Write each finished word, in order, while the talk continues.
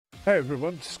Hey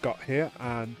everyone, Scott here,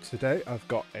 and today I've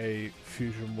got a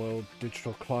Fusion World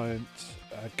Digital Client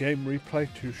game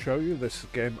replay to show you. This is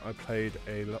a game I played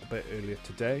a little bit earlier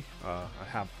today. I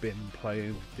have been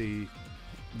playing the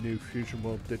new Fusion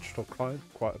World Digital Client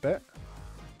quite a bit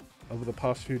over the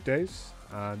past few days,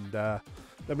 and there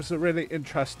was a really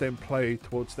interesting play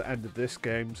towards the end of this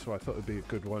game, so I thought it would be a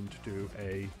good one to do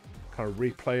a kind of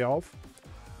replay of.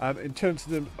 In terms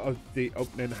of the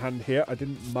opening hand here, I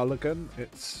didn't mulligan.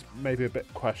 It's maybe a bit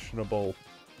questionable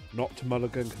not to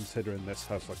mulligan, considering this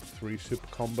has like 3 super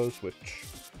combos, which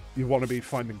you want to be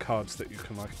finding cards that you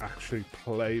can like actually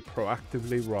play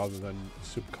proactively rather than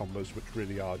super combos, which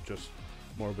really are just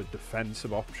more of a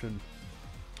defensive option.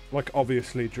 Like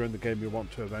obviously during the game you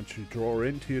want to eventually draw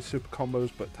into your super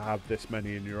combos, but to have this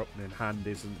many in your opening hand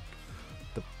isn't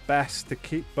the best to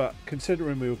keep. But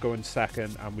considering we were going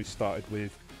second and we started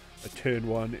with a turn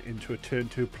 1 into a turn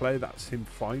 2 play, that seemed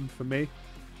fine for me,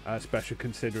 especially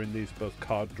considering these are both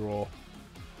card draw,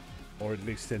 or at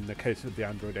least in the case of the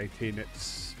Android 18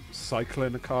 it's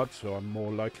cycling a card, so I'm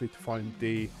more likely to find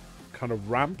the kind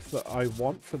of ramp that I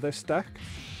want for this deck.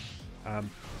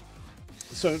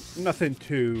 So nothing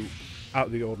too out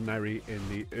of the ordinary in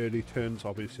the early turns.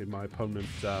 Obviously my opponent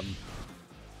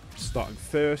starting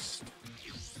first,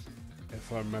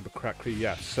 if I remember correctly.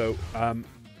 Yeah, so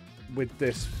with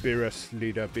this Beerus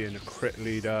leader being a crit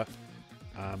leader,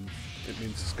 it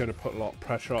means it's going to put a lot of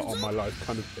pressure on my life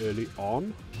kind of early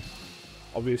on.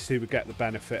 Obviously we get the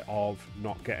benefit of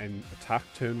not getting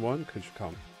attacked turn 1, because you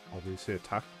can't obviously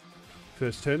attack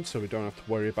first turn, so we don't have to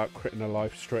worry about critting a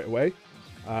life straight away.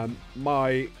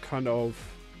 My kind of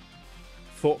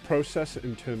thought process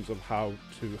in terms of how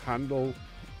to handle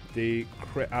the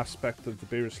crit aspect of the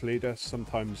Beerus leader: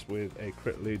 sometimes with a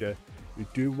crit leader you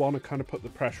do want to kind of put the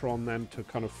pressure on them to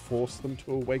kind of force them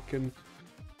to awaken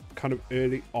kind of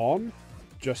early on,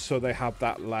 just so they have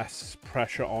that less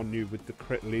pressure on you with the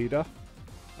crit leader.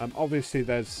 Obviously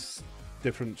there's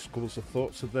different schools of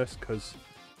thoughts of this, because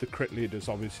the crit leaders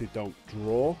obviously don't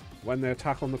draw when they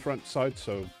attack on the front side,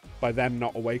 so by them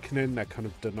not awakening they're kind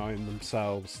of denying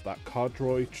themselves that card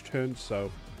draw each turn.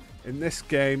 So in this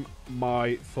game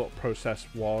my thought process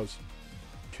was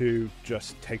to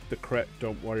just take the crit,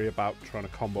 don't worry about trying to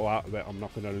combo out of it. I'm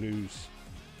not going to lose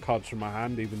cards from my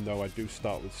hand, even though I do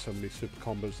start with so many super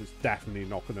combos. It's definitely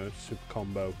not going to super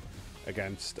combo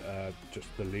against just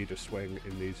the leader swing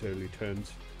in these early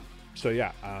turns. So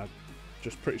yeah,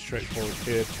 just pretty straightforward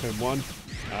here. Turn 1,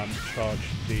 charge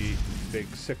the big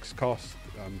 6 cost.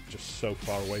 I'm just so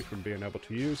far away from being able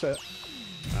to use it.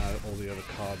 All the other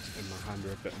cards in my hand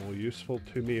are a bit more useful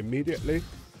to me immediately,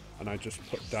 and I just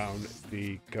put down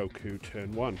the Goku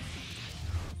turn 1.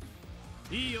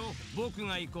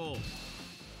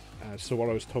 So what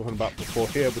I was talking about before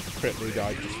here with the crit leader,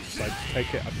 I just decided to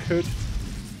take it. I could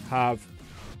have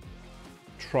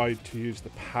tried to use the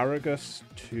Paragus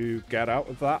to get out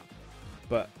of that,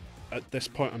 but at this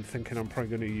point I'm thinking I'm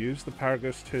probably going to use the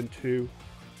Paragus turn 2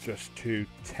 just to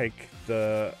take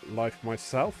the life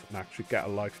myself and actually get a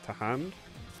life to hand.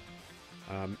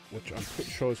 Which I'm pretty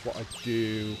sure is what I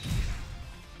do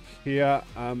here.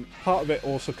 Part of it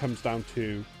also comes down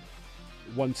to,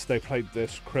 once they played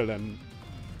this Krillin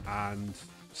and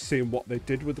seeing what they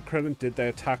did with the Krillin, did they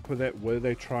attack with it? Were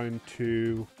they trying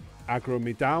to aggro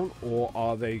me down, or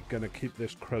are they going to keep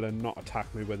this Krillin, not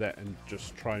attack me with it, and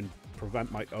just try and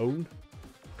prevent my own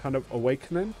kind of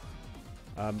awakening?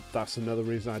 That's another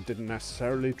reason I didn't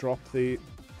necessarily drop the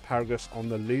Paragus on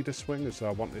the leader swing, is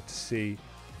I wanted to see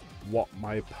what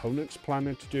my opponent's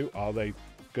planning to do. Are they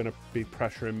going to be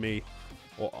pressuring me,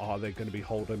 or are they going to be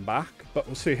holding back? But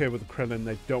we'll see here with the Krillin,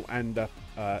 they don't end up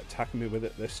attacking me with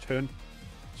it this turn,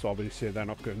 so obviously they're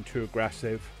not going too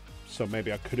aggressive. So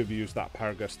maybe I could have used that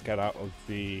Paragus to get out of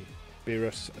the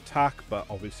Beerus attack, but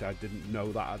obviously I didn't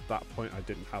know that at that point. I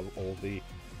didn't have all the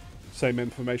same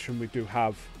information we do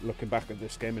have looking back at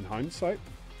this game in hindsight.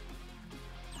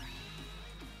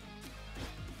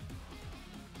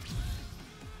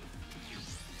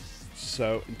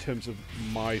 So in terms of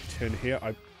my turn here,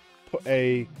 I put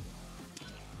a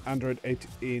Android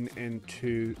 18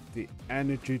 into the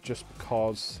energy just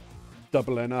because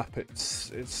doubling up,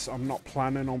 I'm not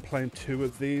planning on playing 2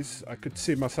 of these. I could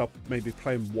see myself maybe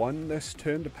playing 1 this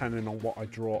turn depending on what I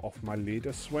draw off my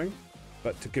leader swing,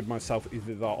 but to give myself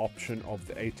either the option of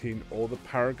the 18 or the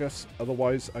Paragus.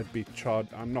 Otherwise I'd be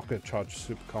charged. I'm not going to charge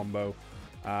super combo.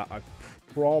 I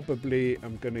probably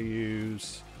am going to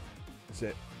use,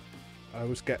 I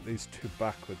always get these 2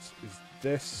 backwards.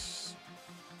 This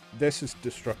is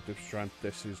destructive strength,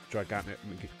 this is gigantic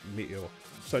meteor.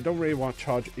 So I don't really want to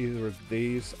charge either of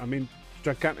these. I mean,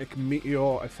 Gigantic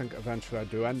Meteor, I think eventually I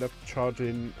do end up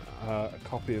charging a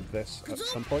copy of this at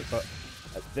some point, but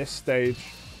at this stage,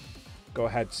 go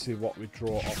ahead and see what we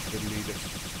draw off the leader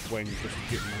swing, just to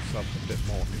give myself a bit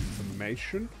more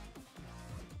information.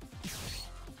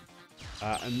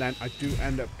 And then I do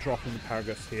end up dropping the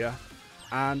Paragus here.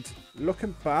 And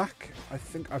looking back, I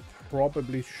think I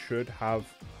probably should have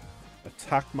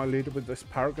attacked my leader with this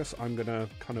Paragus. I'm gonna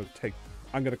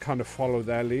kind of follow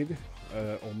their lead,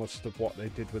 almost of what they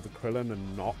did with the Krillin,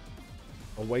 and not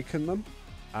awaken them.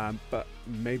 But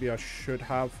maybe I should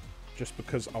have, just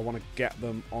because I want to get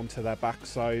them onto their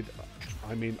backside.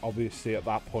 I mean, obviously at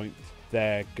that point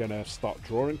they're gonna start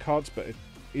drawing cards, but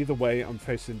either way, I'm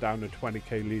facing down a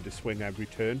 20k leader swing every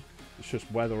turn. It's just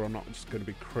whether or not it's going to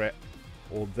be crit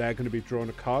or they're going to be drawing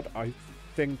a card. I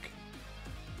think,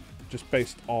 just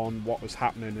based on what was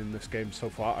happening in this game so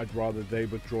far, I'd rather they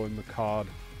were drawing the card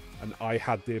and I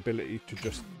had the ability to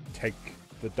just take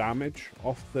the damage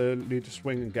off the leader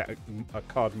swing and get a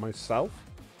card myself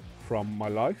from my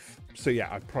life. So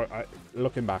yeah,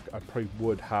 looking back, I probably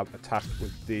would have attacked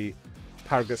with the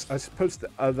Paragus. I suppose the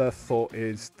other thought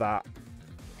is that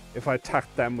if I attack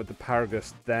them with the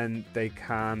Paragus, then they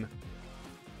can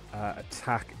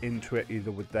attack into it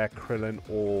either with their Krillin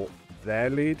or their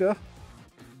leader.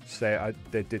 Say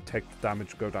they did take the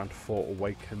damage, go down to 4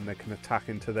 awaken, they can attack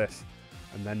into this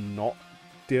and then not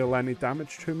deal any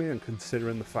damage to me. And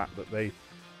considering the fact that they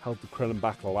held the Krillin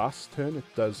back the last turn, it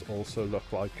does also look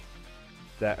like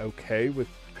they're okay with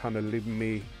kind of leaving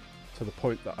me to the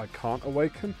point that I can't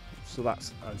awaken. So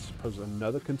that's, I suppose,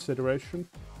 another consideration.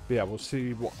 But yeah, we'll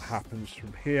see what happens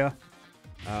from here,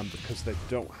 because they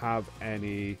don't have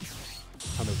any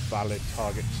kind of valid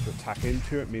targets to attack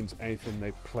into. It means anything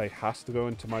they play has to go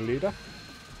into my leader.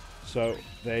 So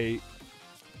they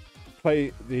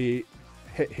play the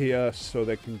hit here so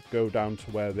they can go down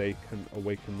to where they can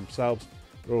awaken themselves.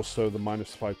 But also the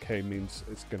minus 5k means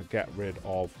it's going to get rid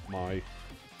of my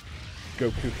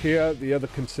Goku here. The other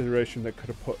consideration, that could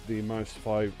have put the minus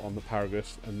 5 on the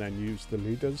Paragus and then use the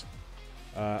leaders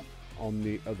on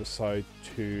the other side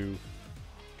to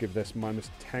give this minus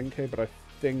 10k, but I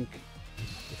think,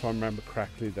 if I remember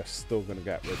correctly, they're still going to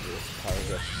get rid of this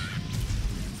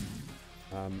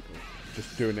Paragus.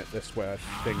 Just doing it this way, I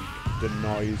think,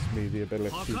 denies me the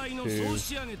ability to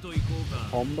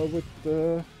combo with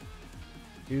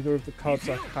either of the cards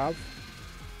I have.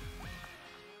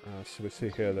 So we see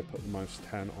here they put the minus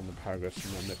 10 on the Paragus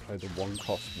and then they play the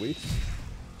 1-cost Whis.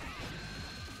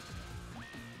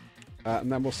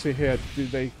 And then we'll see here, do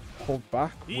they hold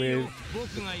back with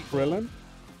the Krillin?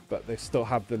 But they still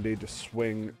have the leader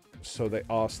swing, so they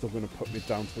are still going to put me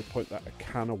down to the point that I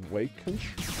can awaken.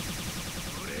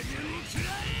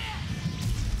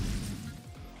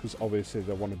 Because obviously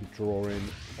they want to be drawing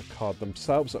a card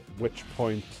themselves, at which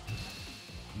point,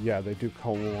 yeah, they do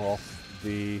come off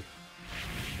the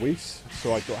Whis,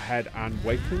 so I go ahead and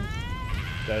awaken.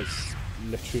 There's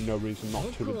literally no reason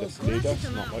not to with this leader.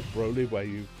 It's not like Broly where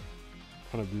you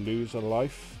kind of lose a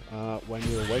life when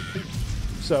you awaken.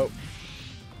 So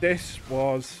this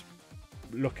was,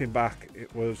 looking back,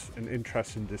 it was an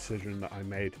interesting decision that I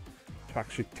made to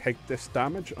actually take this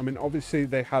damage. I mean, obviously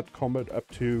they had comboed up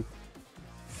to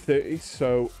 30,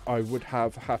 so I would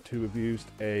have had to have used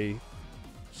a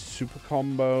super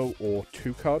combo or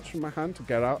 2 cards from my hand to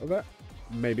get out of it.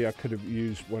 Maybe I could have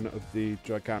used one of the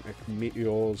gigantic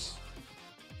meteors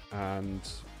and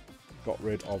got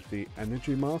rid of the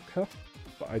energy marker,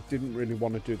 but I didn't really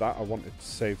want to do that. I wanted to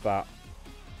save that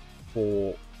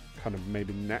for kind of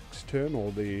maybe next turn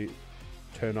or the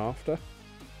turn after.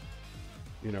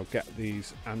 You know, get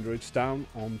these androids down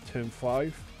on turn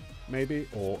 5 maybe,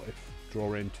 or if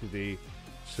draw into the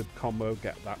super combo,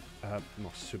 get that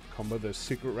not super combo, the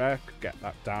secret rare, get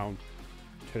that down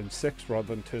turn 6 rather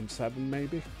than turn 7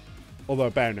 maybe. Although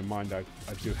bearing in mind I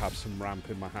do have some ramp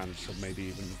in my hand, so maybe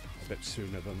even a bit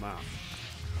sooner than that.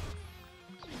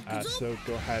 So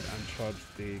go ahead and charge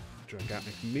the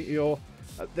gigantic meteor.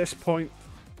 At this point,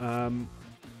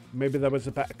 maybe there was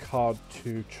a better card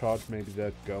to charge, maybe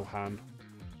the Gohan.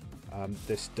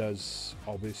 This does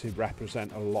obviously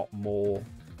represent a lot more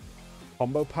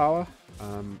combo power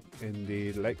in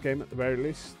the late game at the very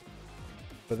least.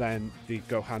 But then the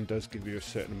Gohan does give you a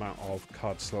certain amount of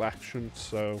card selection,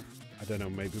 so I don't know,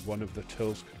 maybe one of the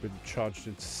tools could have been charged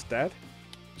instead.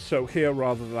 So here,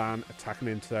 rather than attacking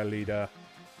into their leader,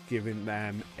 giving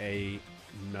them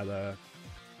another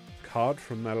card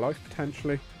from their life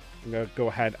potentially, I'm going to go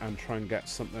ahead and try and get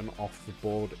something off the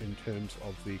board in terms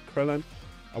of the Krillin.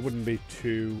 I wouldn't be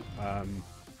too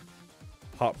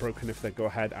heartbroken if they go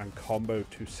ahead and combo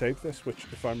to save this, which,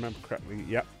 if I remember correctly,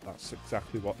 yep, that's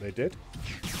exactly what they did.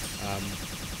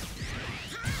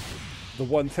 The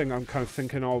one thing I'm kind of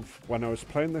thinking of when I was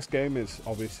playing this game is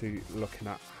obviously looking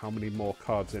at how many more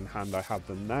cards in hand I have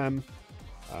than them.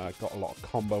 Got a lot of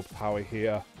combo power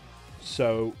here.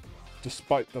 So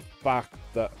despite the fact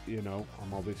that, you know,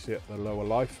 I'm obviously at the lower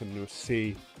life, and you'll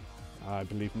see, I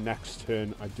believe next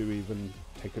turn I do even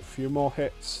take a few more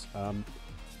hits.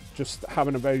 Just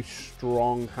having a very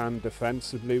strong hand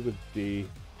defensively with the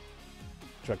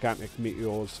gigantic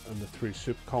meteors and the 3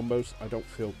 super combos, I don't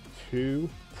feel too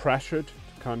pressured to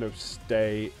kind of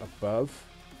stay above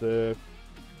the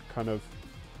kind of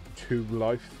 2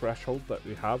 life threshold that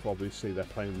we have. Obviously they're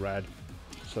playing red,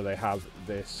 so they have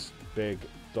this big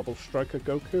double striker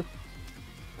Goku.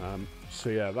 So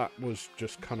yeah, that was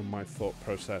just kind of my thought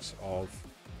process of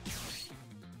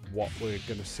what we're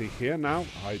going to see here. Now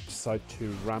I decide to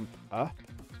ramp up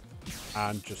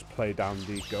and just play down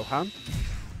the Gohan.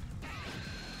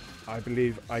 I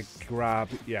believe I grab,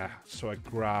 yeah, so I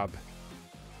grab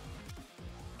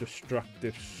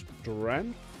Destructive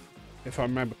Strength. If I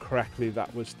remember correctly,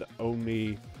 that was the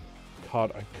only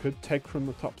card I could take from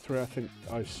the top 3. I think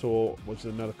I saw was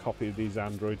another copy of these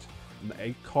androids, an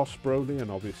 8 cost Broly, and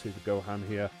obviously the Gohan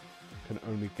here can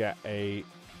only get a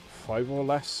 5 or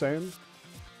less Saiyan.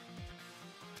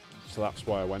 So that's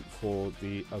why I went for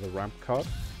the other ramp card.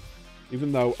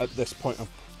 Even though at this point I'm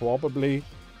probably,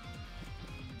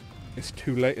 it's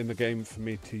too late in the game for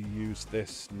me to use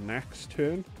this next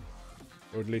turn,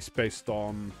 or at least based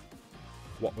on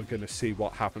what we're going to see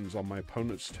what happens on my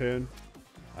opponent's turn.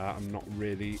 I'm not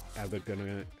really ever going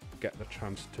to get the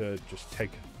chance to just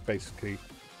take basically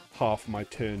half my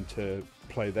turn to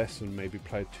play this and maybe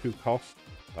play 2 cost.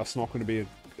 That's not going to be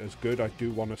as good. I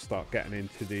do want to start getting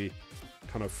into the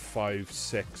kind of 5,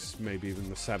 6, maybe even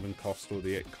the 7 cost or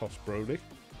the 8 cost Broly.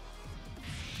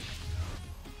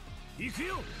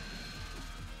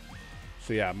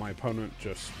 So yeah, my opponent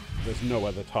just, there's no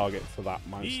other target for that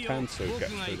 -10, so it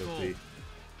gets rid of the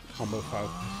combo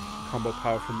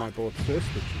power from my board first,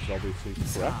 which is obviously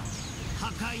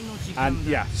correct. And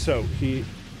yeah, so he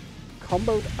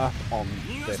comboed up on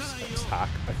this attack,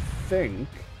 I think,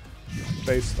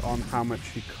 based on how much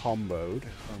he comboed,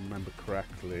 if I remember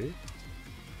correctly.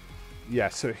 Yeah,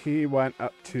 so he went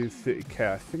up to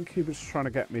 30k. I think he was trying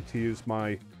to get me to use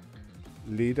my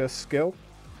leader skill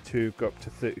to go up to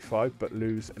 35 but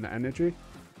lose an energy.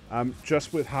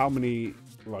 Just with how many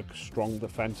like strong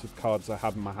defensive cards I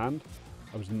have in my hand,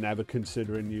 I was never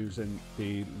considering using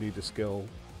the leader skill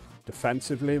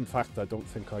defensively. In fact, I don't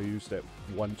think I used it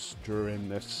once during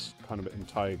this kind of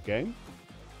entire game.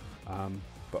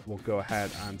 But we'll go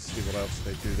ahead and see what else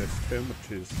they do this turn,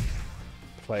 which is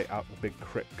play out the big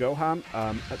crit Gohan.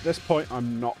 At this point,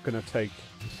 I'm not going to take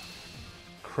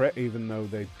crit, even though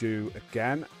they do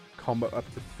again combo up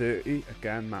to 30.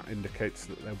 Again, that indicates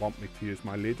that they want me to use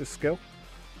my leader skill.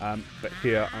 But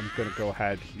here, I'm going to go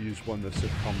ahead, use one of the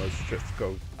super combos, just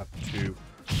go up to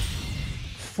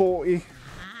 40.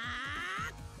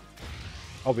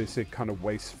 Obviously, kind of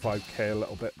waste 5k a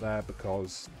little bit there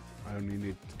because I only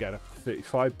need to get up to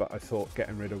 35, but I thought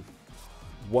getting rid of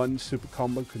one super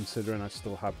combo, considering I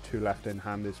still have 2 left in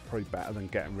hand, is probably better than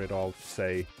getting rid of,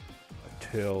 say, a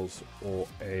Turles or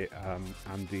a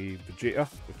Andy Vegeta,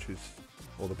 which is,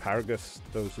 or the Paragus.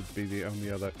 Those would be the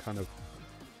only other kind of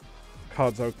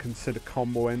cards I would consider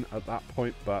comboing at that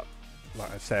point, but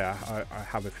like I say, I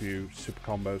have a few super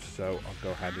combos, so I'll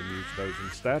go ahead and use those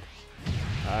instead.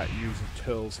 Use a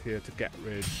Turles here to get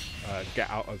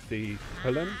out of the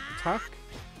Krillin attack,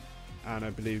 and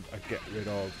I believe I get rid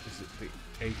of, is it the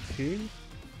 18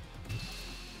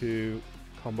 to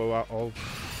combo out of?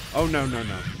 Oh no,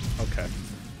 okay,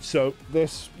 so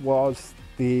this was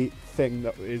the thing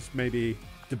that is maybe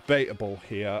debatable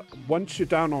here. Once you're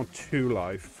down on 2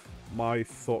 life, my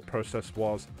thought process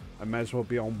was I may as well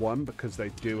be on 1, because they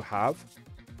do have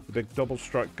the big double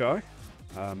strike guy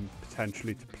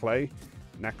potentially to play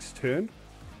next turn.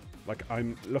 Like,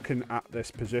 I'm looking at this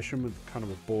position with kind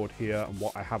of a board here and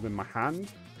what I have in my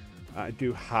hand. I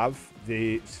do have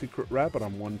the secret rare, but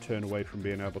I'm 1 turn away from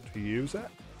being able to use it.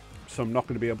 So I'm not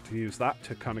going to be able to use that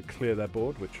to kind of clear their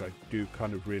board, which I do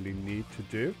kind of really need to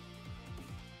do.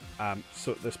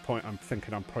 So at this point, I'm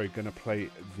thinking I'm probably going to play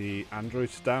the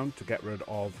androids down to get rid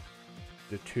of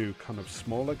the 2 kind of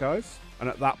smaller guys. And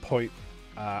at that point,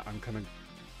 I'm going to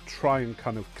try and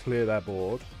kind of clear their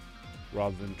board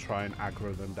rather than try and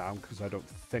aggro them down, because I don't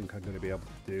think I'm going to be able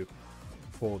to do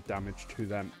 4 damage to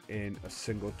them in a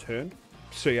single turn.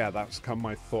 So yeah, that's kind of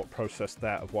my thought process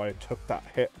there of why I took that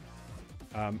hit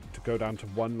to go down to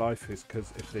 1 life is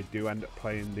because if they do end up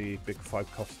playing the big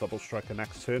 5-cost double striker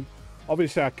next turn,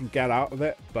 obviously I can get out of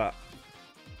it, but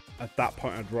at that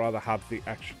point I'd rather have the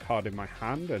extra card in my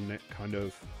hand, and it kind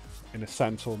of, in a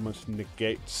sense, almost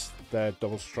negates their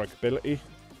double strike ability,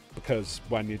 because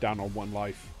when you're down on 1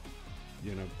 life,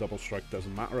 you know, double strike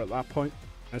doesn't matter at that point.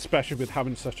 Especially with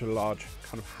having such a large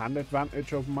kind of hand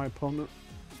advantage over my opponent,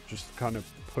 just to kind of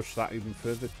push that even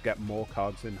further, to get more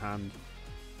cards in hand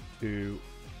to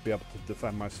be able to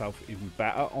defend myself even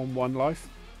better on 1 life.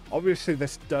 Obviously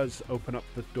this does open up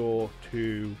the door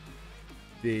to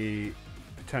the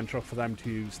potential for them to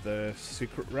use the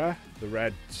secret rare, the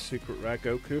red secret rare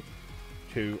Goku,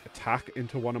 to attack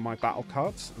into one of my battle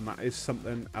cards, and that is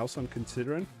something else I'm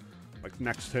considering. Like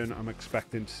next turn I'm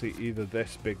expecting to see either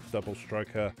this big double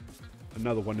striker,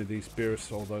 another one of these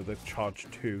Beerus, although they've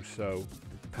charged 2, so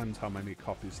it depends how many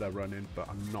copies they're running, but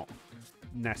I'm not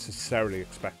necessarily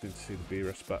expecting to see the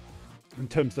Beerus. But in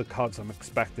terms of the cards I'm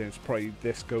expecting, it's probably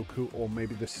this Goku or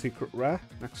maybe the secret rare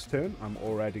next turn. I'm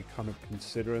already kind of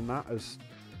considering that as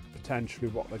potentially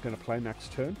what they're going to play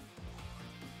next turn.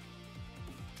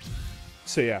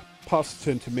 So yeah, pass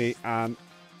the turn to me, and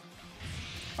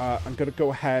I'm going to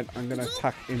go ahead, I'm going to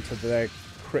attack into their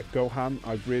crit Gohan.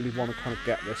 I really want to kind of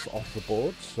get this off the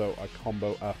board, so I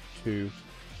combo up to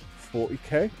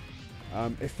 40k.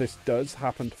 If this does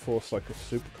happen to force like a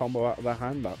super combo out of their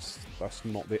hand, that's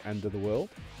not the end of the world.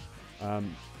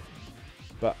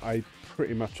 But I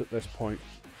pretty much at this point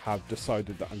have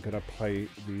decided that I'm going to play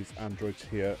these androids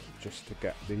here just to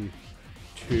get the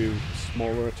 2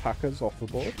 smaller attackers off the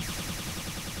board.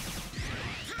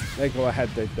 They go ahead,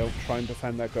 they don't try and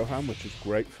defend their Gohan, which is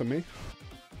great for me.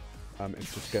 It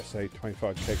just gets a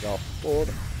 25k off the board.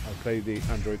 I play the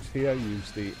androids here,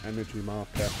 use the energy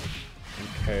marker,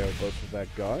 and KO both of their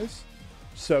guys.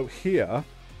 So here,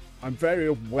 I'm very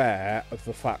aware of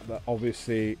the fact that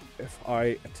obviously if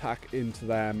I attack into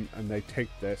them and they take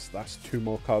this, that's 2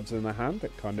 more cards in their hand.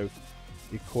 It kind of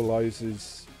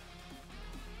equalizes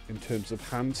in terms of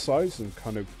hand size and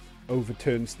kind of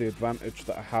overturns the advantage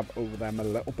that I have over them a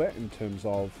little bit in terms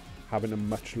of having a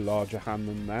much larger hand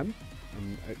than them.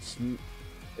 And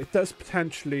it does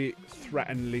potentially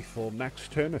threaten lethal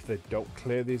next turn if they don't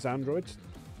clear these androids,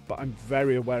 but I'm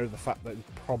very aware of the fact that they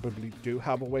probably do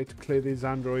have a way to clear these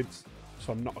androids,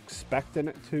 so I'm not expecting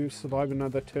it to survive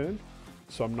another turn.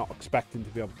 So I'm not expecting to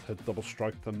be able to double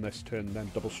strike them this turn, then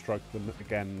double strike them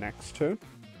again next turn.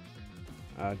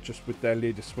 Just with their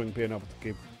leader swing being able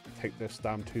to take this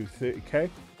down to 30k.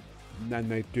 And then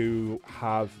they do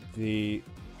have the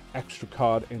extra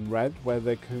card in red where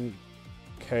they can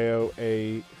KO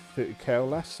a 30k or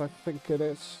less, I think it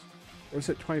is. Or is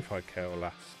it 25k or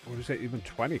less? Or is it even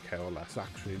 20k or less,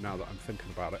 actually, now that I'm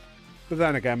thinking about it. But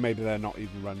then again, maybe they're not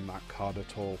even running that card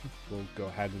at all. We'll go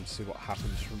ahead and see what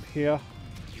happens from here.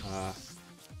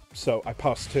 So I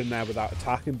pass turn there without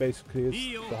attacking, basically,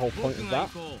 is the whole point of that.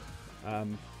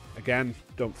 Again,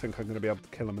 don't think I'm going to be able to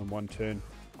kill them in 1 turn.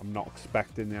 I'm not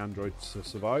expecting the androids to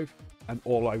survive. And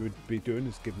all I would be doing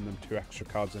is giving them 2 extra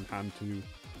cards in hand to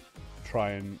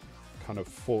try and kind of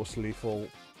force lethal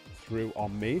through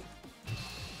on me.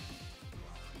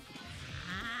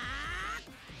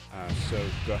 So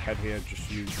go ahead here,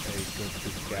 just use a good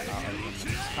to get out of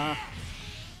an attack.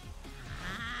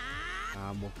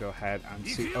 And we'll go ahead and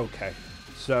see. Okay,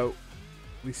 so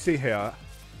we see here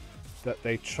that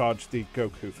they charged the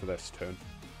Goku for this turn.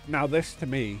 Now this to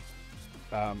me,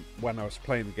 when I was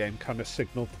playing the game, kind of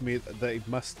signaled to me that they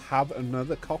must have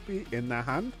another copy in their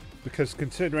hand, because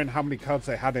considering how many cards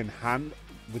they had in hand,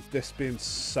 with this being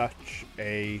such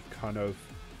a kind of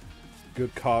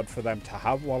good card for them to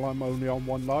have while I'm only on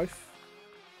 1 life,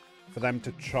 for them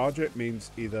to charge it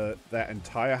means either their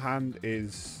entire hand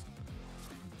is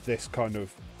this kind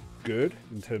of good,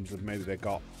 in terms of maybe they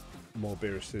got more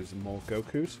Beeruses and more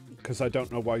Gokus, because I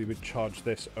don't know why you would charge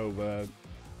this over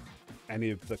any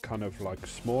of the kind of like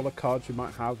smaller cards you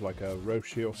might have, like a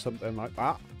Roshi or something like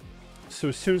that. So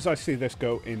as soon as I see this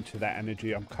go into their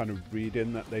energy, I'm kind of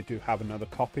reading that they do have another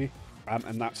copy,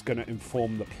 and that's going to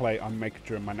inform the play I make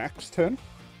during my next turn.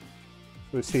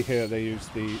 So we see here they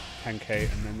used the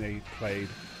 10k and then they played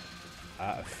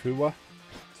a Fuwa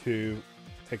to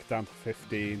take it down to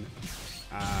 15,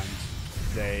 and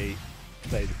they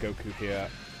play the Goku here,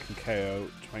 can KO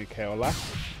 20k or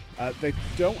less. They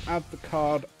don't add the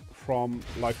card from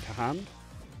life to hand,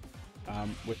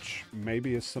 which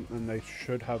maybe is something they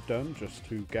should have done just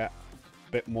to get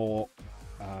a bit more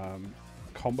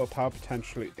combo power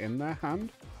potentially in their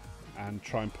hand and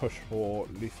try and push for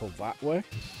lethal that way.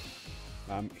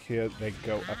 Here they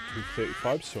go up to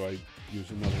 35, so I use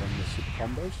another one of the super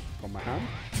combos from my hand.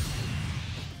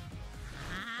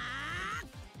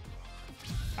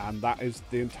 And that is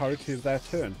the entirety of their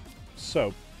turn.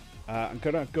 So, I'm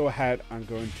going to go ahead, I'm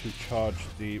going to charge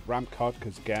the ramp card,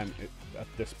 because again, at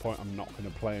this point I'm not going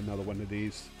to play another one of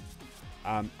these.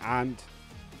 And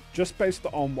just based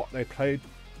on what they played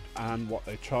and what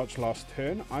they charged last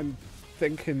turn, I'm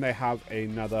thinking they have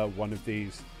another one of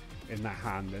these in their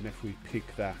hand, and if we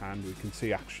peek their hand we can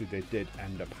see actually they did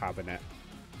end up having it.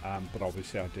 But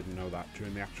obviously I didn't know that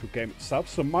during the actual game itself.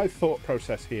 So my thought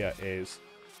process here is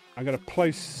I'm going to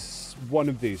place one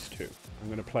of these two. I'm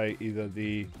going to play either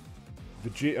the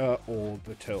Vegeta or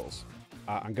the Tills.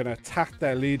 I'm going to attack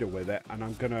their leader with it, and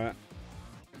I'm going to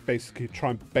basically try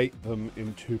and bait them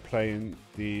into playing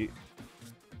the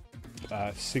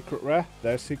secret rare,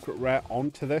 their secret rare,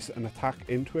 onto this and attack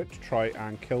into it to try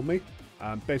and kill me.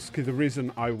 Basically the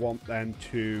reason I want them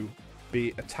to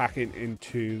be attacking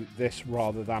into this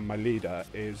rather than my leader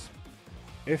is,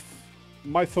 if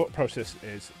my thought process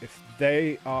is, if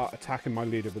they are attacking my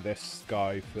leader with this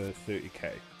guy for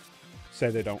 30k, say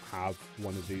they don't have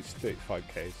one of these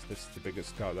 35ks, this is the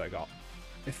biggest guy they got.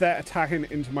 If they're attacking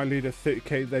into my leader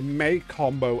 30k, they may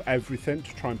combo everything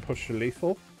to try and push the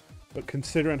lethal, but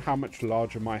considering how much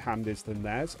larger my hand is than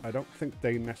theirs, I don't think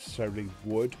they necessarily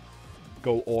would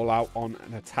go all out on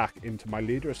an attack into my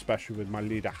leader, especially with my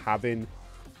leader having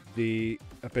the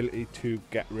ability to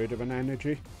get rid of an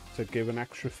energy to give an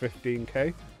extra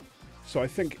 15k. So I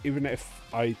think even if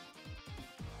I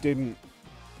didn't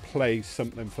play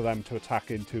something for them to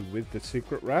attack into with the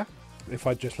secret rare, if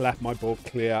I just left my board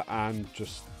clear and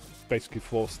just basically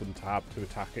forced them to have to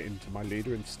attack it into my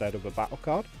leader instead of a battle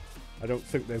card, I don't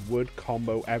think they would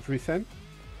combo everything.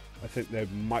 I think they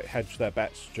might hedge their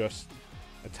bets, just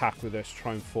attack with this,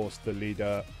 try and force the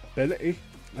leader ability,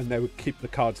 and they would keep the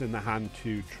cards in their hand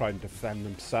to try and defend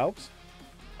themselves.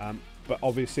 But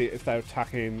obviously if they're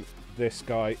attacking this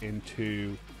guy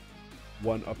into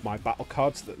one of my battle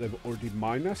cards that they've already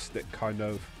minused, it kind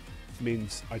of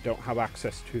means I don't have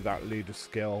access to that leader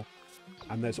skill,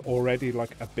 and there's already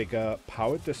like a bigger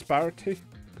power disparity,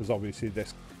 because obviously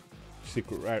this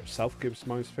secret rare itself gives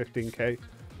minus 15k,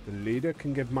 the leader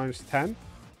can give minus 10.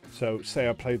 So say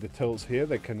I play the Tills here,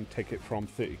 they can take it from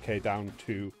 30k down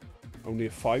to only a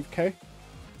 5k.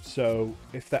 So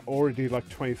if they're already like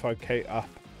 25k up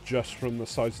just from the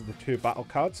size of the two battle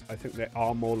cards, I think they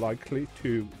are more likely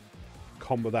to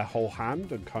combo their whole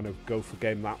hand and kind of go for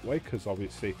game that way, because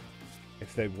obviously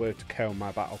if they were to KO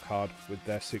my battle card with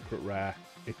their secret rare,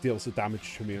 it deals the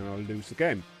damage to me and I'll lose the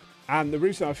game. And the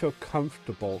reason I feel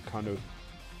comfortable kind of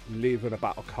leaving a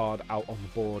battle card out on the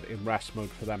board in rest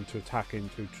mode for them to attack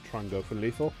into to try and go for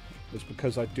lethal is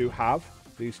because I do have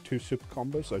these two super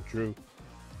combos. I drew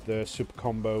the super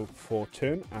combo for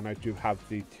turn, and I do have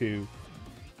the two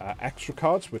extra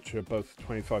cards, which are both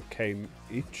 25k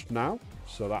each now.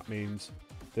 So that means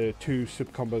the two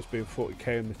super combos being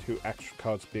 40k and the two extra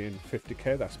cards being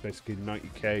 50k. That's basically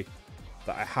 90k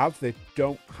that I have. They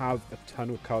don't have a ton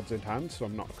of cards in hand, so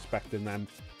I'm not expecting them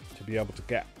to be able to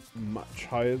get much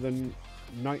higher than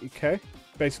 90k.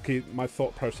 Basically my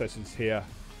thought process is here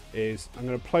is I'm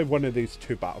going to play one of these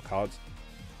two battle cards.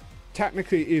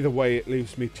 Technically either way it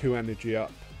leaves me 2 energy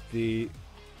up. The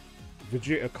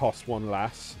Vegeta costs 1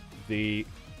 less. The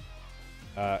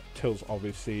Tills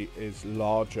obviously is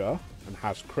larger and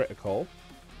has critical.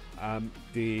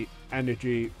 The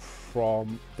energy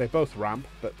from, they both ramp,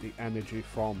 but the energy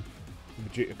from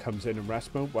Vegeta comes in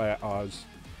rest mode, whereas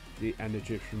the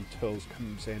energy from Tills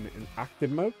comes in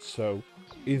active mode. So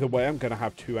either way I'm going to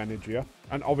have 2 energy up,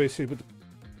 and obviously with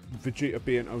Vegeta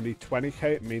being only 20k,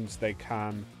 it means they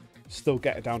can still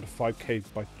get it down to 5k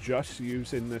by just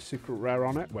using the secret rare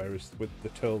on it, whereas with the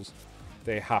Tills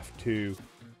they have to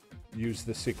use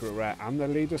the secret rare and the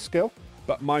leader skill.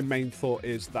 But my main thought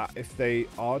is that if they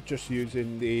are just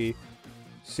using the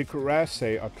secret rare,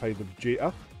 say I play the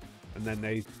Vegeta and then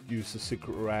they use the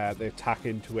secret rare, they attack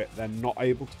into it, they're not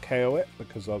able to KO it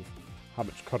because of how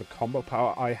much kind of combo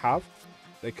power I have,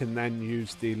 they can then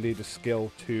use the leader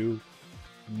skill to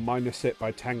minus it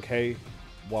by 10k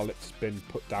while it's been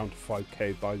put down to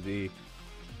 5k by the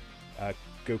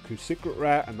Goku secret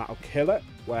rare, and that'll kill it.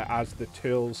 Whereas the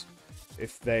Tills,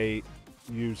 if they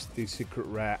use the secret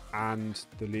rare and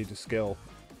the leader skill,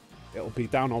 it'll be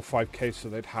down on 5k, so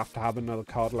they'd have to have another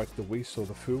card like the Whis or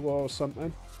the Fuwa or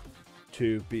something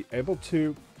to be able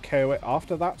to KO it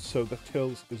after that. So the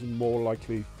Tills is more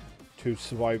likely to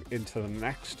survive into the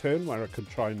next turn, where I can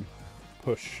try and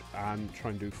push and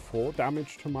try and do 4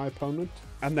 damage to my opponent.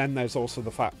 And then there's also the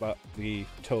fact that the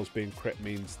Tills being crit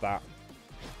means that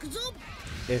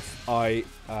if I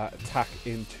attack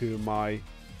into my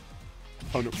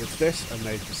opponent with this and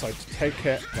they decide to take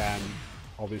it, then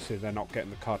obviously they're not getting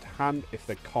the card to hand. If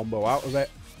they combo out of it,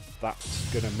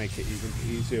 that's going to make it even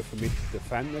easier for me to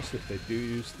defend this if they do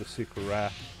use the secret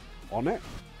rare on it.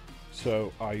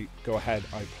 So I go ahead,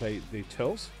 I play the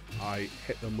tills, I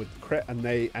hit them with the crit, and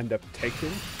they end up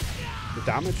taking the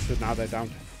damage. So now they're down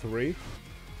to 3,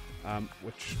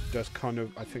 which does kind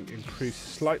of, I think,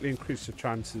 slightly increase the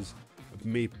chances of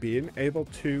me being able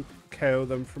to KO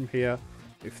them from here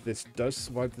if this does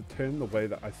survive the turn the way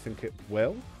that I think it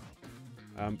will.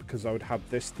 Because I would have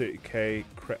this 30k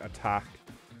crit attack.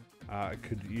 I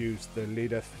could use the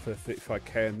leader for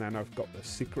 35k, and then I've got the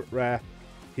secret rare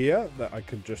here that I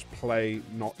can just play,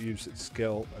 not use its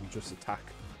skill, and just attack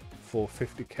for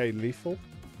 50k lethal,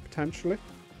 potentially.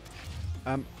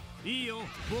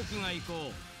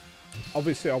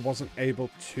 Obviously I wasn't able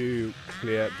to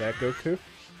clear their Goku,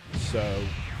 so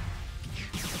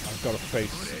I've got to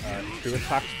face 2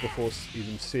 attacks before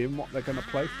even seeing what they're going to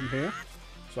play from here.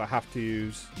 So I have to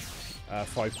use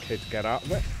 5k to get out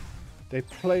of it. They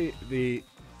play the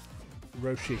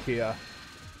Roshi here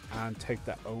and take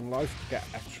their own life to get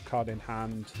extra card in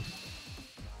hand,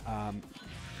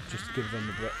 just to give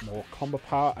them a bit more combo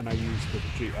power, and I use the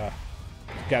Vegeta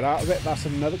to get out of it. That's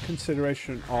another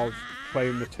consideration of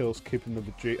playing the tills, keeping the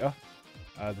Vegeta.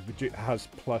 The Vegeta has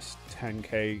plus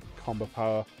 10k combo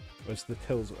power, whereas the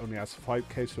tills only has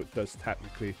 5k, so it does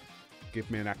technically give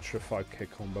me an extra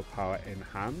 5k combo power in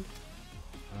hand,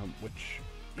 which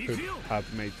could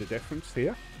have made the difference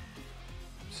here.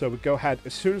 So we go ahead.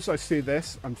 As soon as I see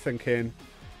this, I'm thinking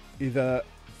either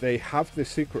they have the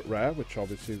secret rare, which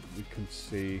obviously we can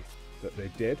see that they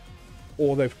did,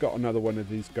 or they've got another one of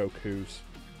these Gokus,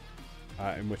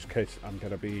 in which case I'm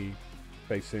going to be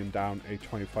facing down a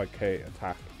 25k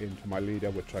attack into my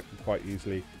leader, which I can quite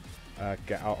easily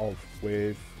get out of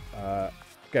with, I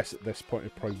guess at this point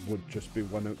it probably would just be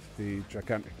one of the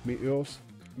gigantic meteors.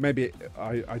 Maybe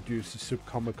I'd use the super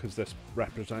combo because this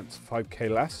represents 5k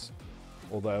less.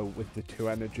 Although with the 2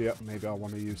 energy up, maybe I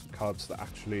want to use the cards that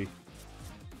actually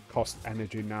cost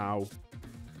energy now,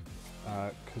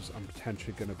 because I'm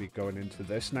potentially going to be going into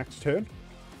this next turn.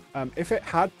 If it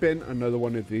had been another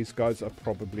one of these guys, I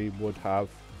probably would have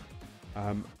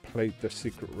played the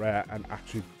secret rare and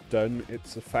actually done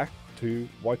its effect to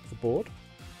wipe the board.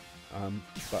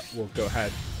 But we'll go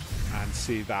ahead and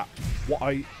see that what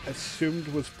I assumed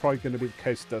was probably going to be the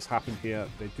case does happen here.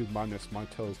 They do minus my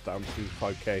tills down to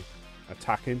 5k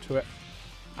attack into it,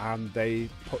 and they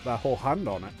put their whole hand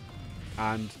on it,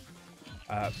 and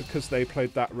because they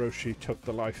played that Roshi took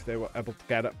the life, they were able to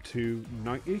get up to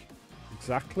 90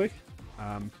 exactly,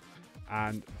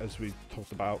 and as we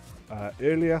talked about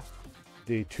earlier,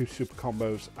 the 2 super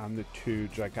combos and the 2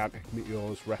 gigantic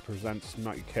meteors represents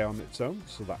 90k on its own,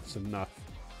 so that's enough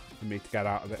for me to get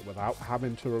out of it without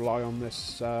having to rely on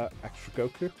this extra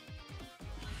Goku.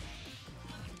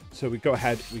 So we go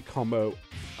ahead, we combo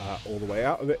all the way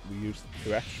out of it, we use the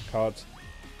 2 extra cards,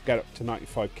 get up to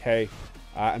 95k,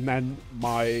 and then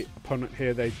my opponent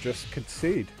here, they just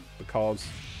concede, because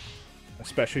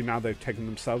especially now they've taken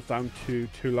themselves down to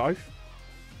 2 life,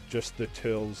 just the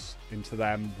tills into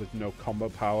them with no combo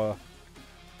power,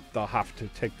 they'll have to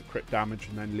take the crit damage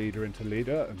and then leader into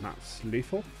leader, and that's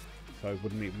lethal, so I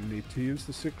wouldn't even need to use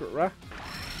the secret rare.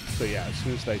 So yeah, as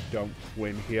soon as they don't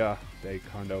win here, they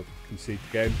kind of concede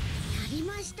the game.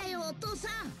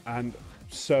 And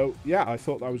so yeah, I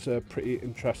thought that was a pretty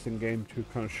interesting game to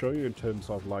kind of show you in terms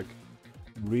of like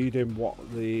reading what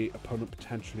the opponent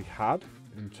potentially had,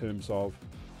 in terms of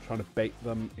trying to bait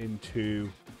them into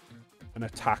an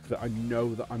attack that I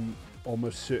know that I'm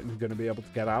almost certainly going to be able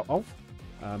to get out of.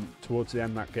 Towards the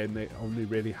end of that game, they only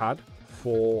really had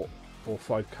 4 or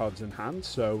 5 cards in hand,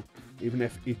 so even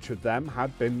if each of them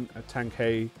had been a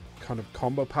 10k kind of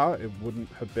combo power, it wouldn't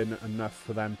have been enough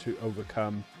for them to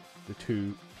overcome the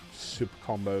 2 super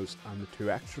combos and the 2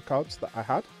 extra cards that I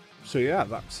had. So yeah,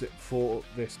 that's it for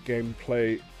this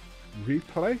gameplay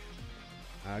replay.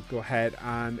 Go ahead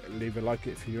and leave a like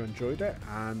if you enjoyed it,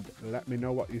 and let me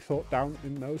know what you thought down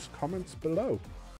in those comments below.